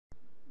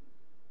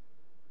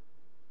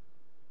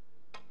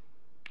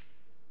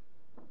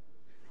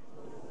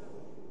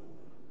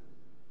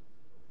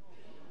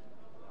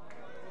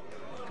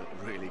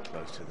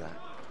used to that.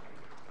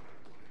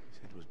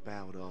 His head was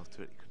bowed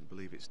after it. He couldn't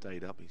believe it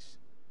stayed up. He's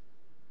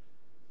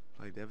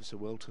played ever so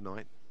well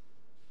tonight.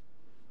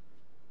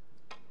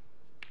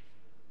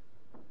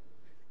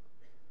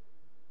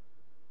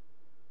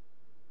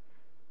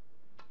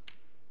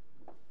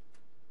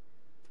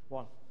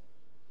 One.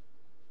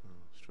 Oh,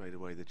 straight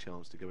away the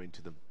chance to go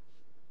into them.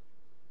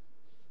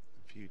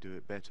 A few do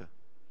it better.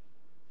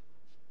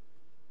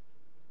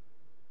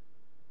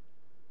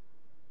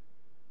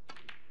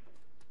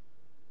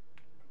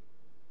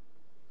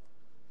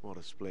 What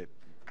a split.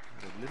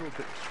 And a little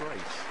bit straight.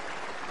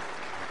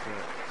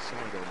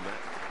 Side on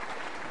that.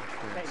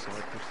 Left-hand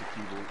side, push the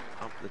cue ball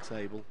up the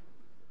table.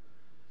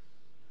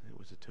 It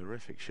was a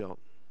terrific shot.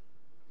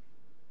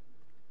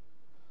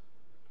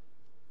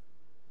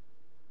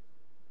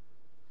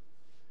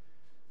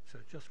 So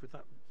just with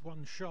that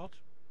one shot,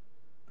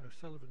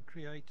 O'Sullivan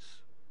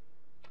creates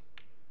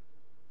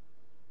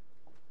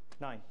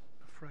 9.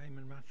 A frame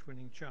and match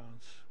winning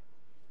chance.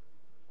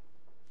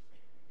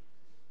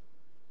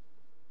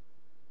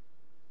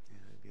 Yeah,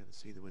 he'll be able to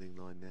see the winning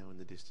line now in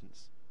the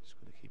distance. Just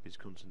got to keep his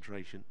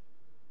concentration.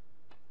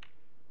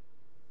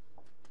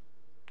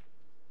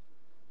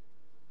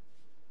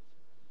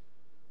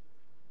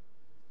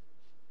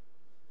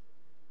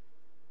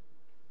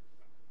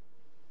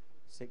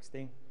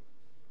 $16.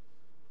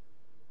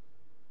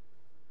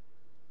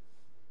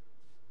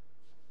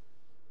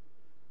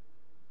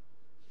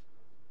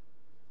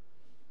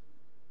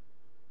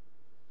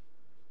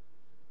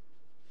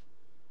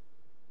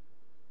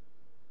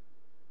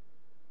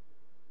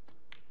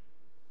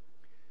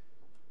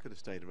 Could have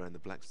stayed around the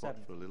black spot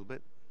 7. for a little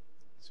bit,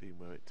 seeing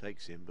where it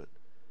takes him, but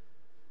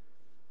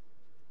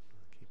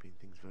keeping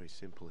things very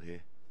simple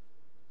here.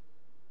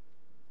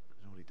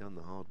 He's already done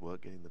the hard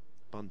work getting the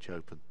bunch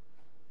open.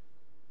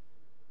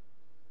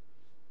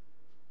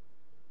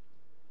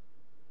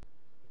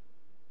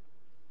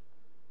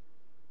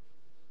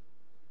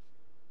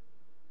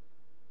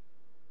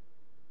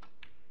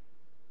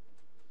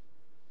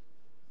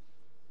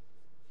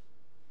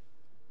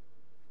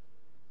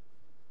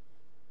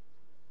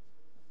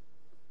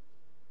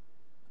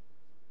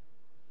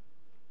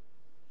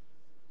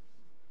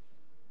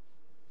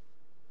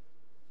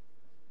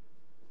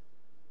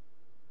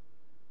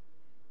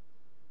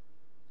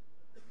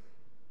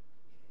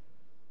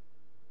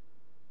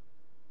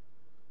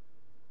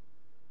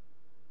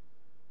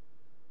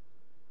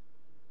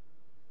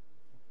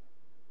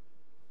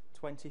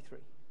 $23.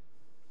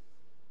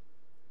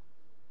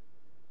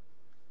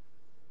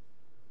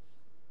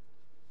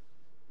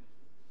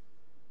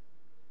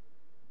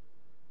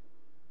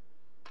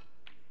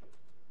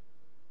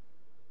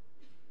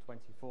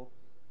 $24.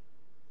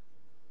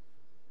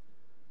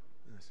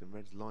 Some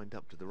reds lined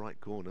up to the right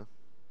corner. And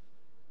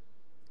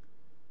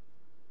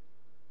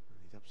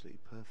he's absolutely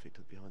perfect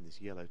behind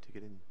this yellow to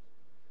get in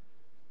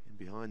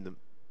behind them.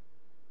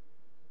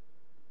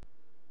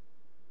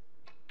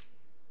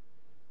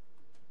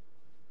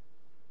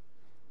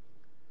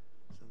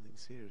 Something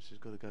serious has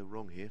got to go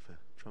wrong here for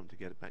Trump to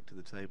get it back to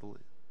the table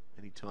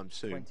anytime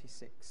soon.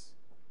 26.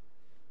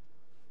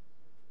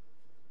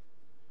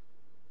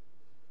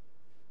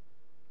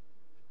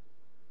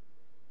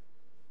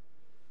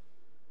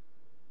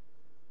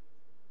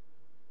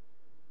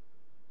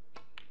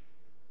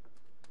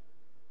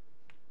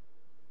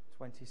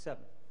 $27.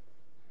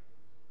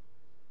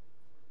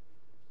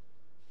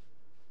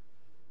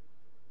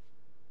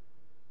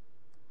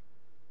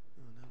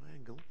 Oh, no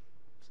angle,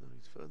 so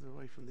he's further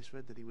away from this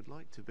red than he would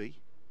like to be.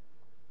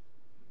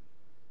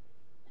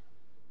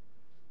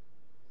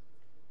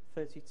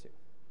 32.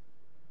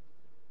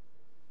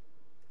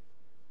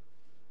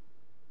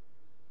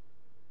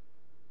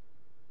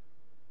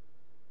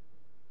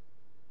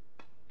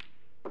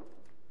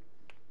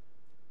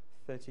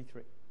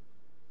 $33.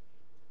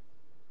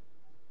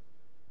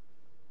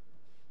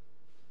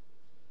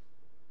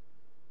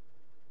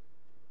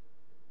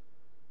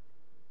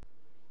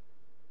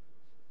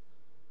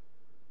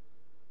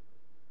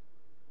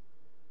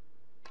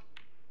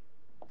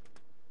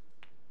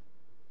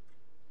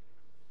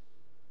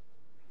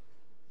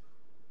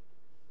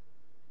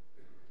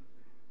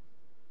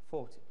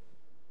 $40.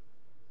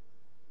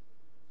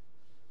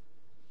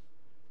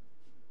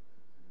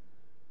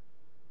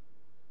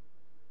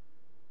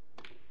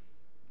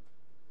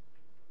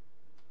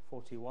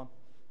 $41.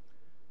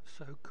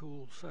 So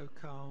cool, so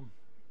calm,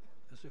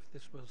 as if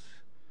this was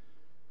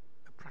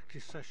a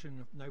practice session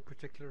of no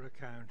particular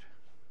account.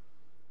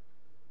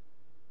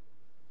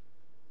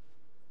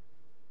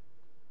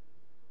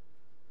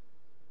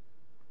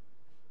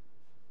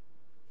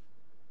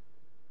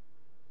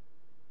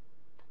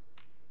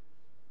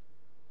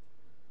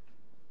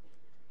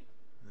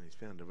 And he's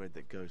found a red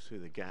that goes through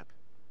the gap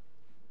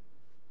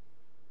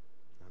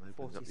and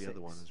opens up the other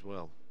 46. one as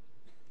well.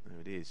 There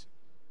it is.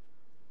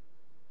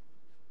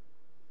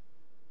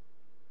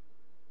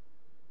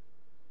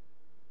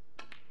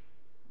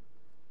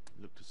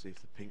 Look to see if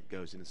the pink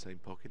goes in the same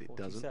pocket. It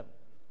doesn't. 47.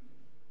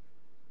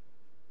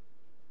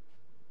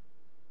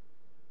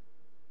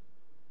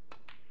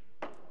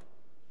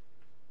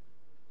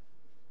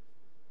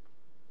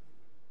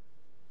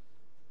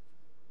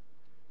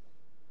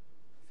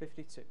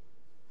 22.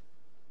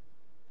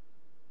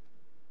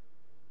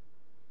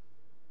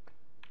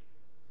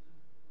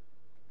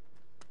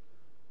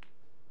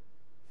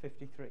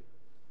 $53.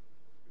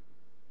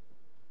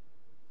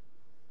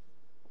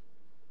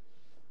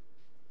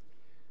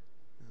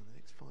 Now the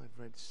next 5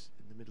 reds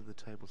in the middle of the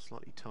table,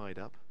 slightly tied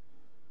up.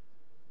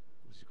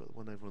 He's got the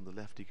one over on the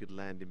left he could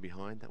land in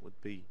behind. That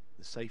would be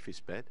the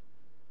safest bet.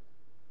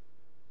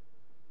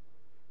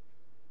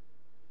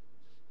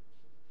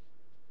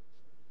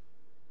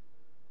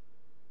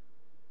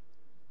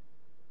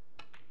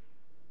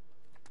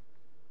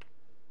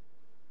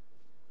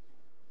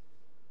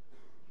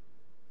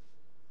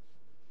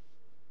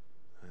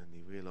 And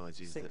he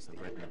realises that the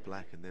red and the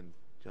black, and then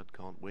Judd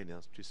can't win.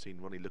 I've just seen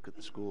Ronnie look at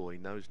the score. He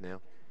knows now.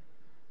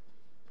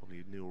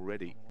 Probably knew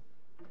already.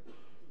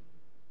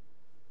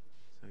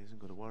 So he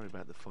hasn't got to worry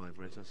about the 5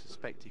 reds. I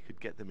suspect he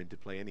could get them into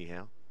play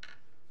anyhow.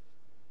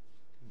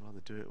 He'd rather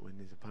do it when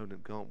his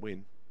opponent can't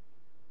win.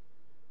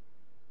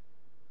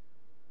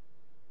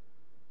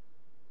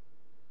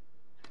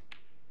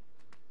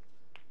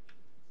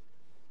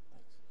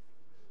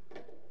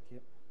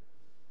 Yep.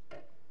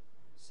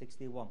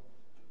 61.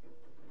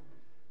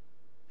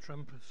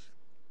 Trump has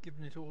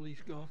given it all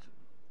he's got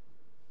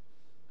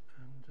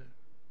and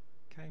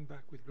came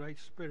back with great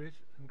spirit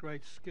and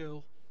great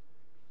skill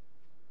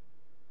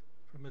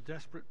from a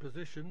desperate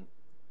position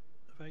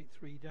of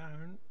 8-3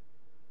 down.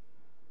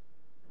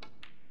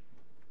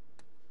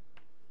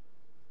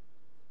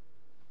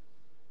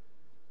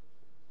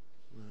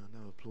 Well,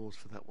 no applause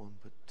for that one,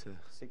 but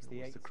 68.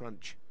 that was the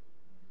crunch.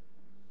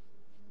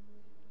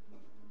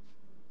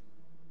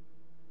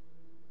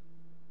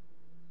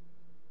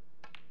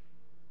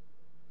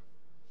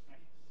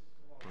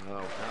 Oh, how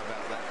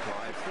about that,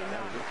 Clive?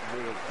 That was a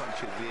real punch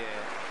in the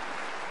air.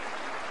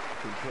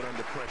 Been put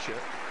under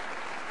pressure.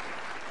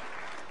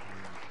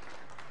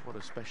 What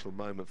a special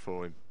moment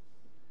for him.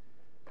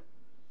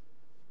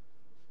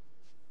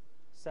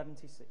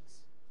 76.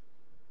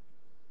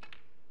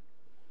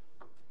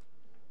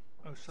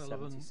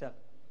 O'Sullivan 77.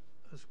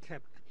 has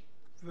kept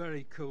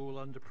very cool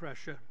under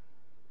pressure.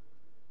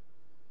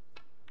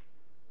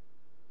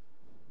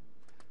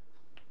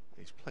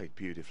 He's played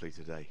beautifully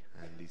today,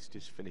 and he's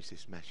just finished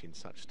this match in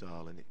such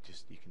style, and it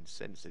just, you can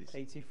sense that it's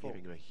 84.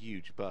 giving him a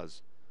huge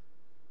buzz.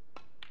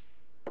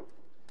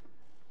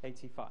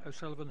 85.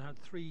 O'Sullivan had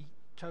 3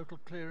 total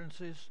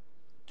clearances,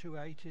 2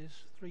 80s,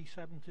 3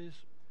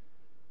 70s,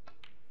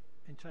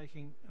 in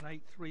taking an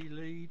 8-3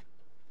 lead.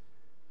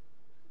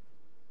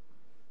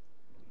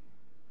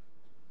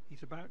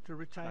 He's about to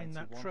retain 91.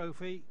 that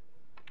trophy.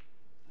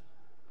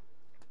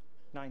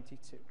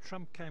 92.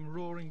 Trump came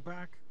roaring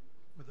back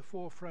with a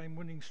 4-frame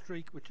winning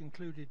streak, which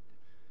included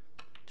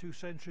 2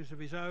 centuries of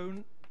his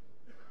own,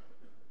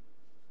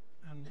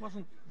 and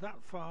wasn't that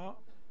far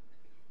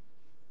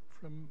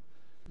from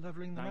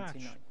levelling the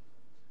 99. match.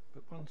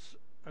 But once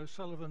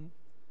O'Sullivan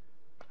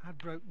had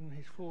broken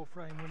his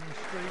 4-frame winning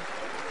streak,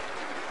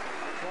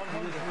 he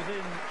was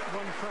within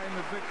 1 frame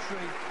of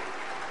victory,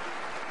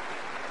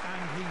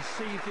 and he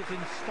seized it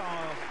in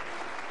style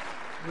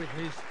with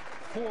his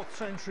 4th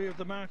century of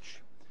the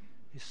match,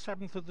 his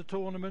 7th of the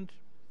tournament.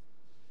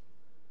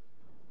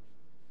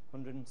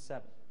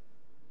 107.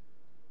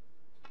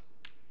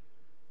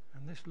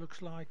 And this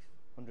looks like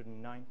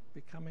 109.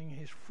 becoming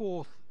his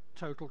 4th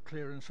total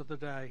clearance of the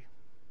day.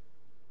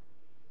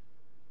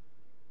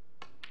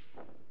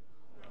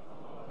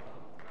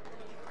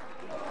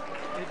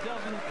 It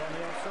doesn't,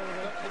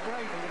 but the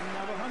break of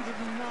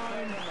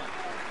 109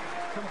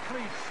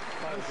 completes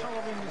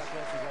O'Sullivan's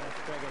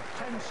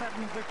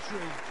 10-7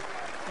 victory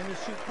in a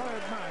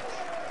superb match.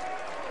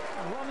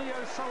 Ronnie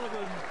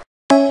O'Sullivan.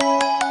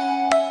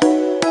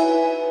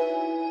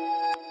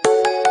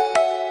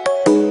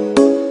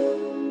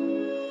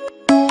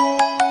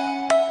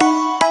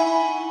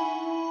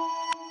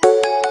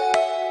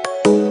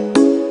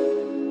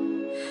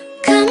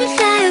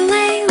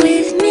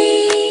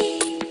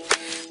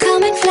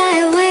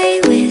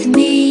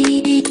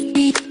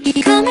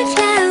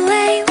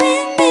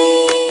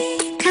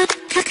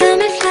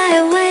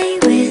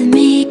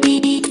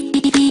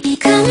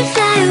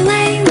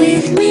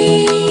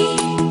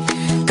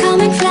 Come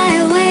and fly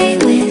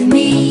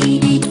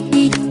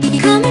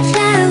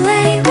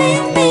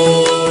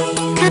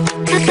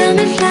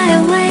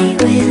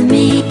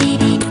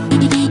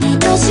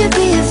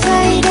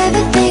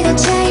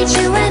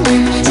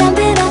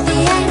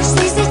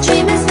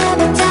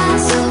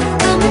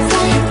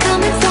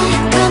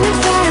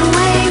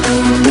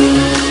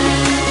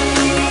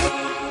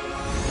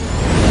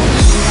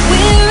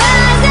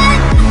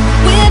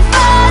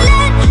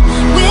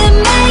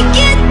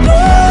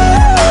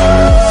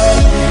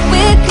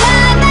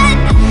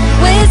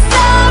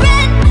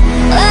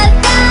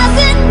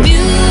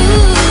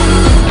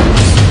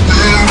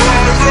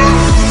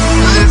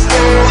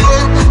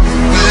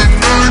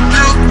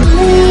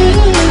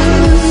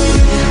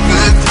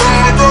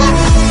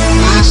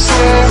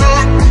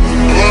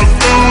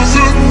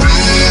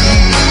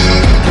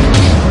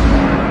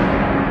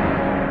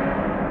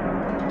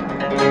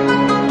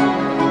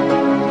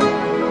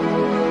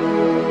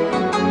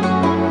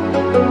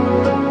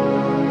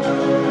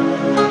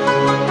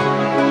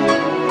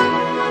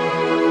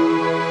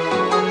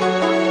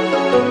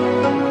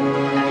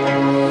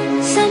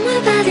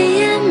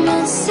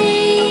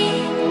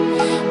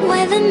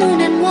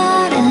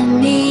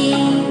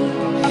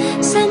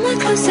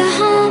close to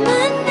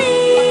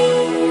harmony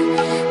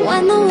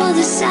when the world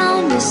is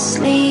sound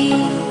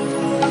asleep.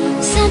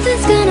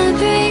 Something's gonna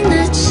bring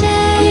the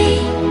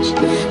change,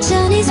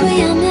 journeys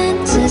we are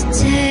meant to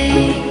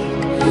take.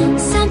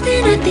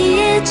 Something at the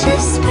edge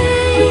of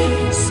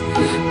space,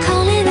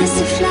 calling us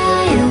to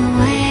fly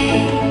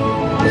away.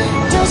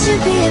 Don't you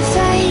be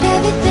afraid,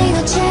 everything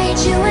will change.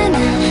 You and I,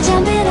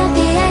 jumping off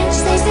the edge.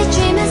 They say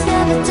dreamers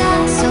never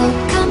die, so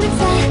come and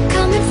fly,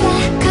 come and fly,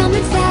 come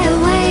and fly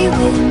away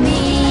with me.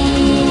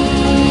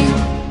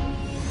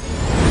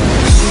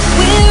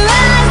 We're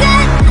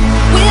rising,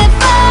 we're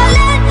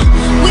falling,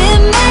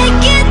 we're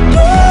making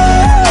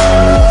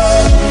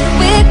moves.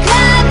 We're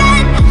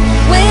climbing,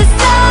 we're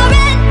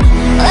soaring,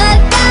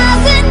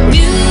 1,000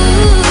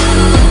 views.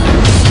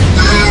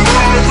 We're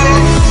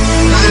rising,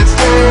 we're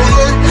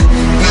falling,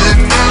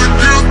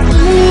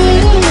 we're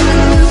making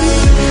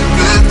moves.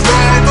 We're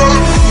climbing,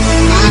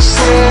 we're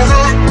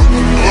soaring,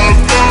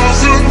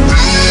 1,000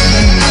 views.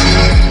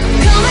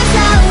 Come and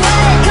fly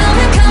away,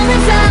 come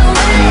and fly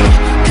away,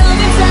 come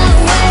and fly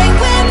away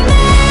with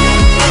me.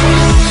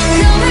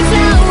 Come and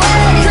fly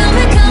away, come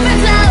and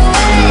fly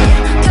away,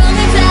 come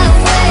and fly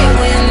away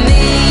with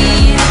me.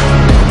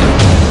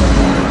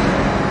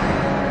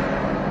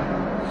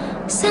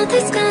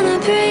 Something's gonna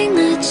bring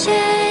the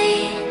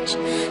change,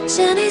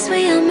 journeys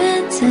we are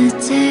meant to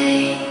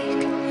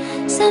take.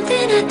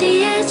 Something at the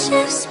edge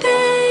of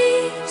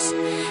space,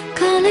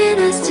 calling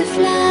us to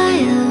fly